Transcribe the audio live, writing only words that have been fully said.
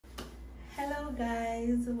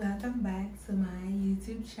guys, welcome back to my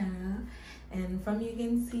YouTube channel. And from you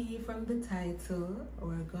can see from the title,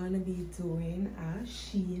 we're gonna be doing a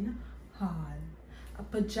Shein haul, a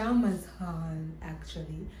pajamas haul.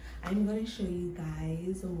 Actually, I'm gonna show you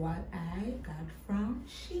guys what I got from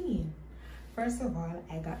Shein. First of all,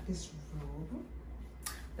 I got this robe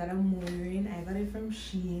that I'm wearing. I got it from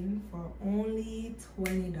Shein for only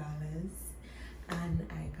 $20, and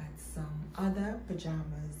I got some other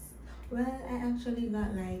pajamas. Well, I actually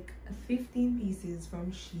got like 15 pieces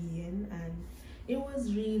from Shein, and it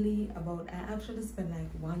was really about, I actually spent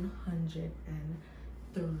like $103,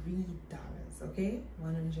 okay?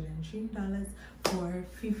 $103 for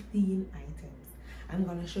 15 items. I'm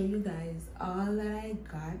gonna show you guys all that I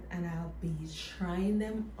got, and I'll be trying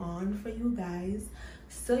them on for you guys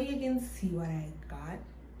so you can see what I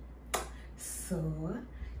got. So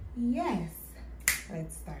yes,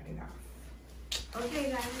 let's start it off.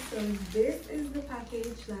 Okay guys, so this is the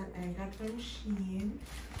package that I got from Shein,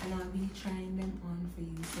 and I'll be trying them on for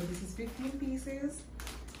you. So this is 15 pieces,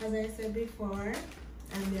 as I said before,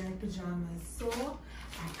 and they're pajamas. So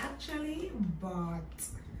I actually bought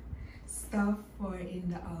stuff for in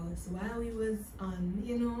the house while we was on,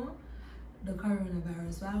 you know, the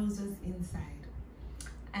coronavirus, while I was just inside.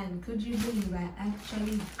 And could you believe I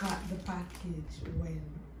actually got the package when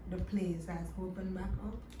the place has opened back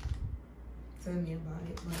up? Tell me about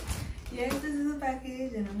it. But yes, this is a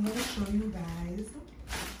package, and I'm gonna show you guys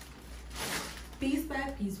piece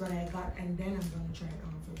by piece what I got, and then I'm gonna try it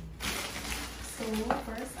on for you. So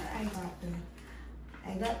first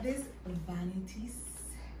I got this vanity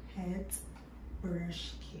set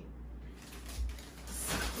brush kit.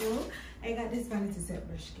 So I got this vanity set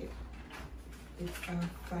brush kit. It's a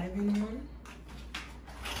 5-in-1.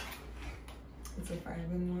 It's a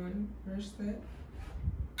 5-in-1 brush set.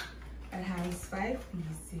 It has 5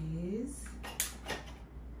 pieces.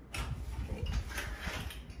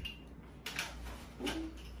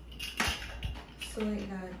 So I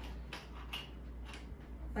got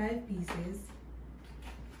 5 pieces.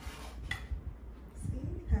 See,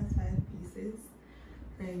 it has 5 pieces.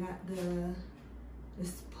 I got the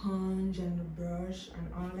sponge and the brush and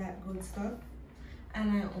all that good stuff.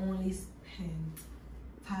 And I only spent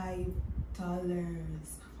 $5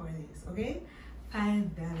 for this, okay? $5,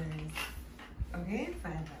 okay?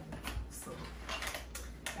 $5. So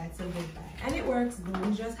that's a good buy, and it works good.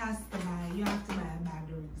 You just have to buy. You have to buy a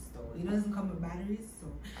batteries though. It doesn't come with batteries, so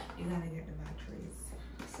you gotta get the batteries.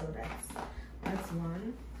 So that's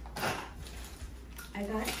one. I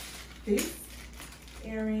got this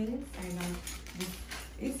earrings. I got this.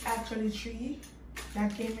 It's actually 3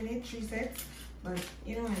 that came in it, 3 sets. But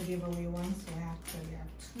you know, I gave away 1, so I actually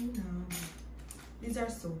have 2 now. These are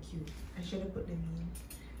so cute. I should have put them in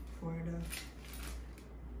for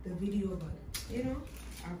the video, but you know,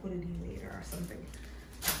 I'll put it in later or something.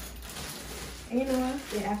 And you know what?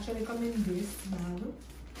 They actually come in this bag.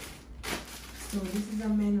 So this is a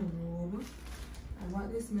men's robe. I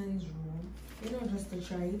bought this men's robe, you know, just to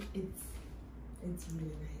try it. It's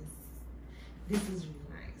really nice. This is really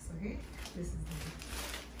nice, okay? This is nice.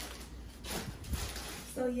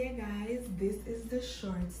 So yeah guys, this is the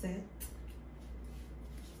short set.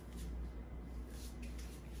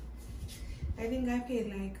 I think I paid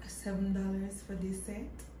like $7 for this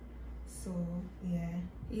set. So yeah,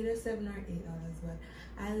 either $7 or $8, but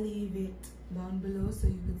I'll leave it down below so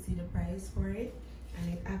you can see the price for it.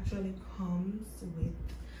 And it actually comes with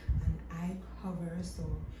an eye cover, so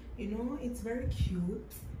you know, it's very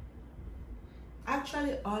cute.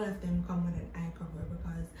 Actually, all of them come with an eye cover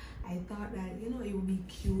because I thought that, you know, it would be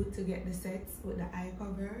cute to get the sets with the eye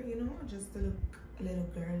cover, you know, just to look a little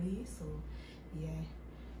girly. So yeah.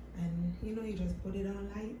 And you know, you just put it on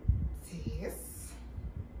like this.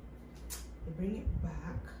 You bring it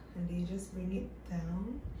back, and then you just bring it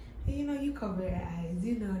down. And you know, you cover your eyes.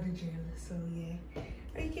 You know the drill. So yeah,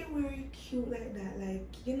 or you can wear it cute like that,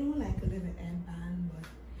 like, you know, like a little headband. But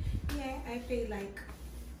yeah, I paid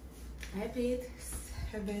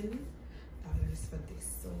 $7 for this.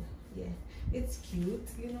 So yeah, it's cute.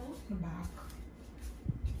 You know, the back.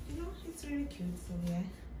 You know, it's really cute. So yeah.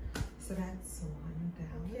 So that's one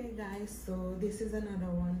down. Okay guys, so this is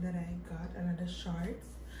another one that I got, another shorts.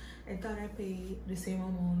 I thought I paid the same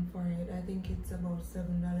amount for it. I think it's about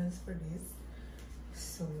 $7 for this.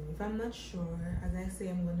 So if I'm not sure, as I say,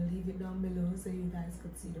 I'm gonna leave it down below so you guys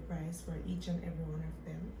could see the price for each and every one of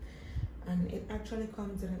them. And it actually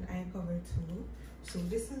comes with an eye cover too. So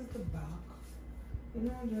this is the back. You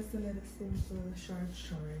know, just a little simple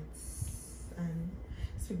shorts and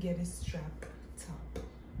spaghetti strap top.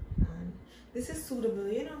 And this is suitable,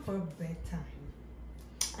 you know, for bedtime.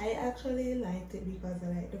 I actually liked it because I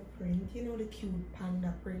like the print, you know, the cute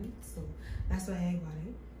panda print, so that's why I got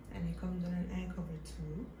it. And it comes with an eye cover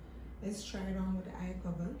too. Let's try it on with the eye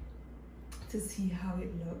cover to see how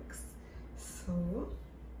it looks. So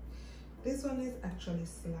this one is actually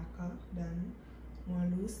slacker than, more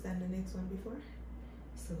loose than the next one before.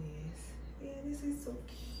 So yes, yeah, this is so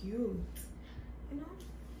cute, you know.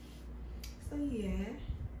 So yeah,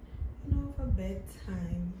 you know, for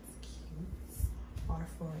bedtime it's cute, or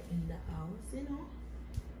for in the house, you know.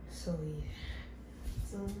 So yeah,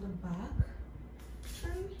 so on the back,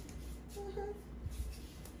 and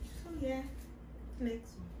so yeah,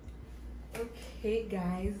 next one. Okay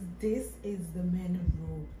guys, this is the men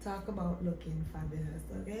robe. Talk about looking fabulous.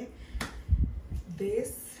 Okay,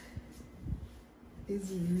 this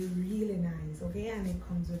is really nice. Okay, and it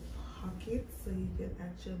comes with pockets, so you can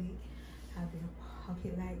actually have your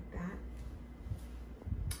pocket like that.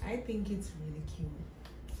 I think it's really cute,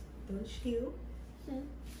 don't you?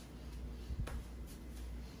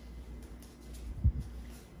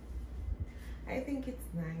 I think it's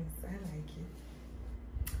nice. I like it.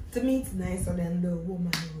 To me, it's nicer than the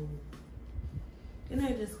woman robe. You know,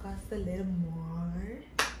 it just costs a little more.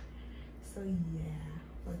 So yeah,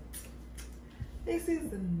 but this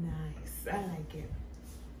is nice. I like it.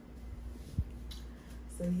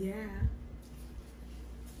 So yeah.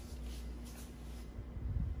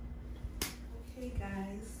 Okay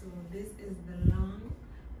guys, so this is the long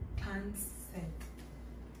pants set.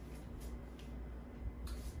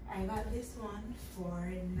 I got this one for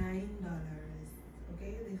 $9.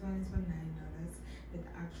 Okay, this one is for $9. It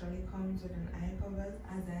actually comes with an eye covers.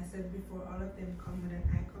 As I said before, all of them come with an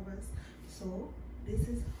eye covers. So this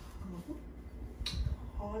is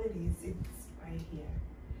how it is. It's right here.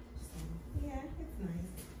 So yeah, it's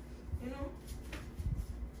nice. You know,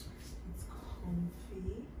 it's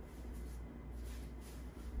comfy.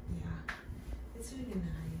 Yeah, it's really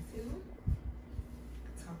nice. You know,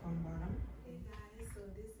 top and bottom. Hey guys, so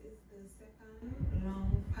this is the second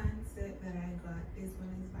long pants set that I got. This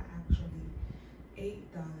one is for actually $8.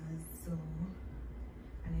 So,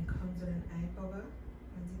 and it comes with an eye cover,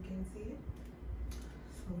 as you can see.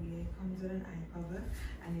 So yeah, it comes with an eye cover,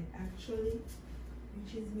 and it actually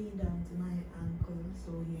reaches me down to my ankle.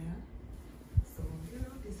 So yeah, so you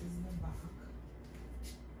know, this is the back.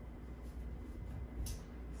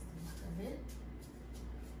 It.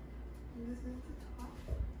 And this is the top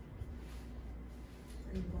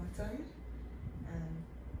and bottom and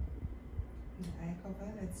the eye cover.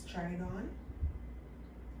 Let's try it on.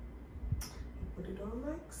 You put it on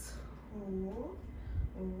like so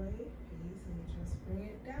over your face and you just bring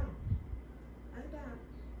it down like that.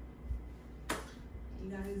 You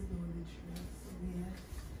guys know the trick. So yeah,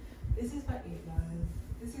 this is for $8.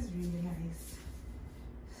 This is really nice.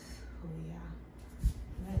 So yeah,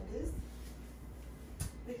 like this.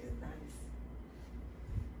 This is nice.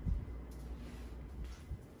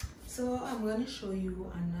 So I'm gonna show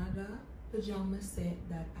you another pajama set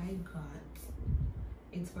that I got.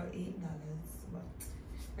 It's for $8, but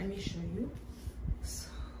let me show you.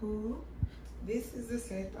 So this is a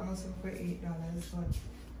set also for $8, but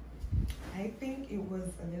I think it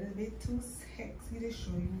was a little bit too sexy to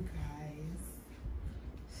show you guys.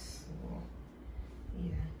 So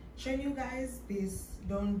yeah, showing you guys this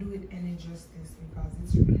don't do it any justice because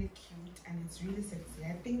it's really cute and it's really sexy.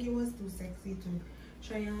 I think it was too sexy to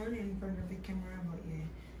try on in front of the camera, but yeah,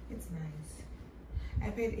 it's nice. I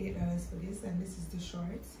paid $8 for this, and this is the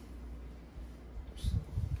shorts. So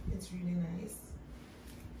it's really nice.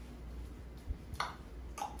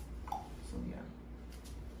 So yeah,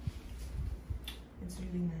 it's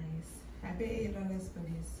really nice. I paid $8 for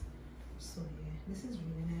this. So yeah, this is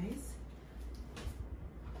really nice.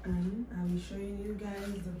 And I'll be showing you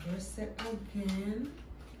guys the brush set again.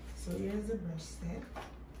 So here's the brush set.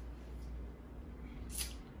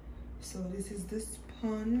 So this is the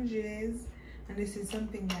sponges, and this is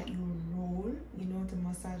something that you roll, you know, to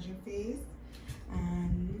massage your face.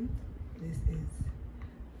 And this is,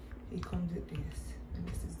 it comes with this, and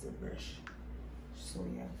this is the brush. So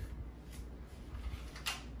yeah,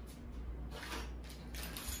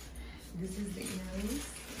 this is the earrings.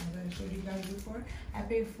 As I showed you guys before, I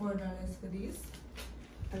paid $4 for this.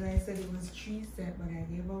 As I said, it was 3 sets, but I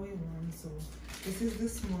gave away 1. So this is the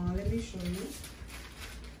small. Let me show you.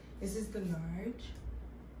 This is the large.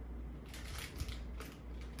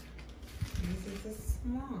 This is the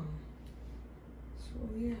small. So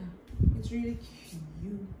yeah, it's really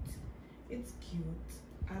cute. It's cute.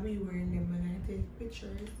 I'll be wearing them when I take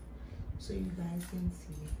pictures, so you guys can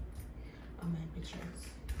see on my pictures.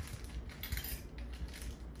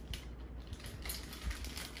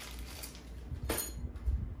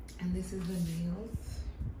 And this is the nails.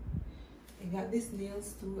 I got these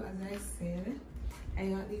nails too, as I said. I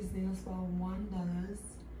got these nails for $1.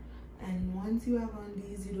 And once you have on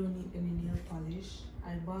these, you don't need any nail polish.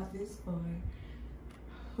 I bought this for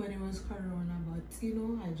when it was Corona, but you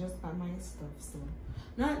know, I just got my stuff, so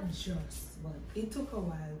not just, but it took a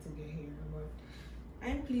while to get here. But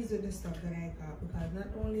I'm pleased with the stuff that I got, because not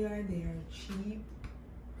only are they cheap,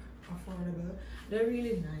 affordable, they're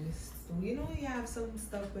really nice. So you know, you have some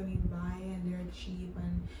stuff when you buy and they're cheap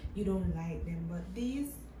and you don't like them, but these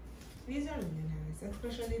are really nice,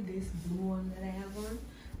 especially this blue one that I have on.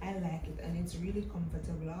 I like it, and it's really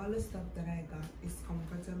comfortable. All the stuff that I got is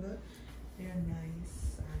comfortable. They're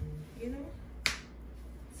nice, and you know,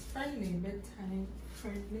 it's friendly, bedtime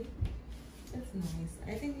friendly. It's nice.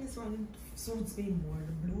 I think this one suits me more,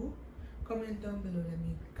 the blue. Comment down below,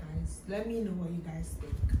 let me know what you guys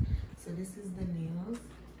think. So this is the nails.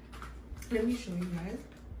 Let me show you guys.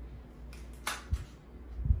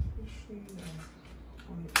 Let me show you guys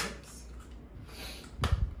how it looks.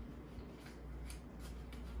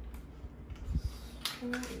 So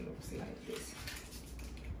it looks like this.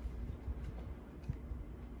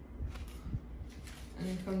 And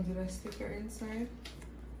it comes with a sticker inside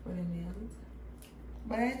for the nails.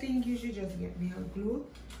 But I think you should just get nail glue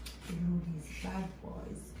to glue these bad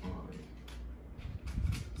boys on.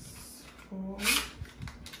 So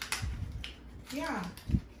yeah.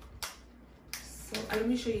 So let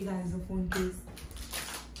me show you guys the phone case.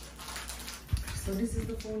 So this is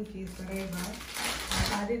the phone case that I got.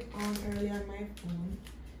 I had it on earlier on my phone.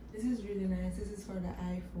 This is really nice. This is for the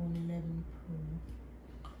iPhone 11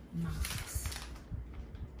 Pro Max.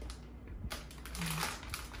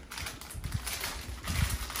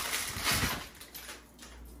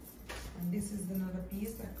 And this is another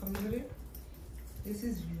piece that comes with it. This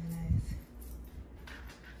is really nice.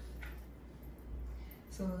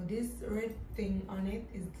 So this red thing on it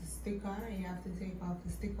is the sticker. You have to take off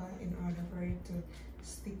the sticker in order for it to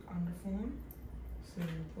stick on the phone. So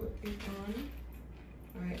you put it on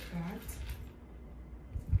like that,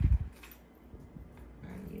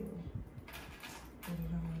 and you put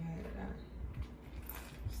it on like that.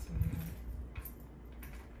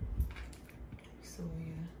 So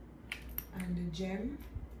yeah. And the gem,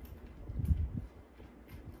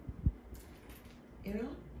 you know,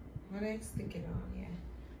 when I stick it on, yeah,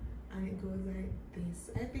 and it goes like this.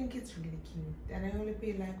 I think it's really cute, and I only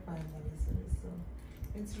paid like $5 for this, so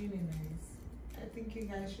it's really nice. I think you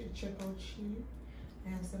guys should check out Shein. They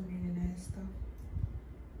have some really nice stuff.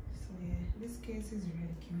 So yeah, this case is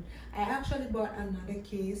really cute. I actually bought another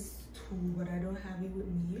case too, but I don't have it with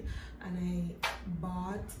me. And I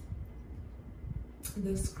bought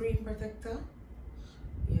the screen protector,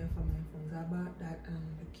 yeah, for my phones. I bought that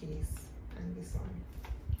and the case and this one.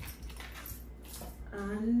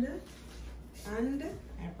 And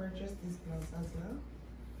I purchased this blouse as well.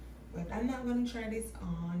 But I'm not going to try this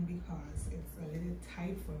on because it's a little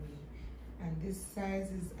tight for me. And this size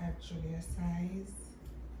is actually a size,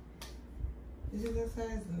 this is a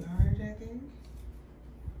size large, I think.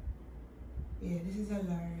 Yeah, this is a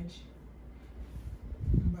large.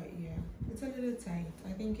 But yeah, it's a little tight.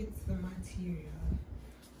 I think it's the material.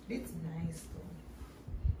 It's nice though.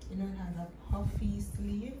 You know, it has a puffy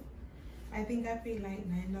sleeve. I think I paid like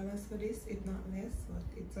 $9 for this, if not less, but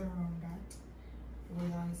it's around that. It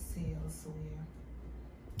was on sale, so yeah.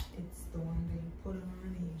 It's the one that you put on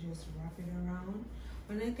and you just wrap it around.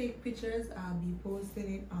 When I take pictures, I'll be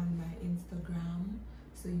posting it on my Instagram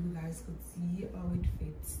so you guys could see how it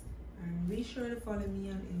fits. And be sure to follow me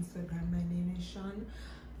on Instagram. My name is Shein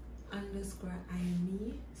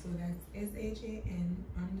 _IAME. So that's SHAN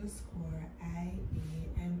 _IAMME.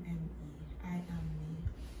 I am me.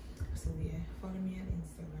 So yeah, follow me on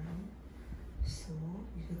Instagram so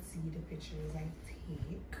you could see the pictures I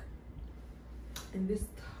take. And this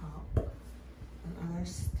top and other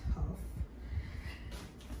stuff,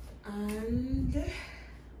 and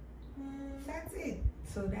that's it.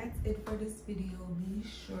 So that's it for this video. Be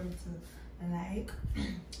sure to like,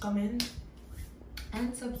 comment,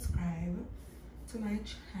 and subscribe to my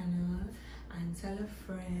channel, and tell a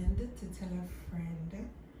friend to tell a friend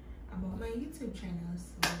about my YouTube channel.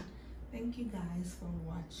 So thank you guys for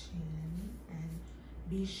watching, and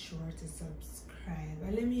be sure to subscribe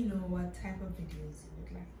and let me know what type of videos you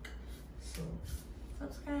would like. So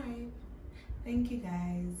subscribe. Thank you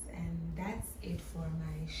guys, and that's it for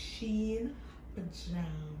my Shein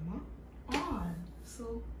pajama on.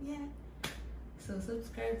 So yeah, so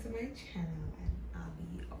subscribe to my channel and I'll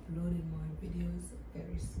be uploading more videos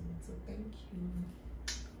very soon. So thank you.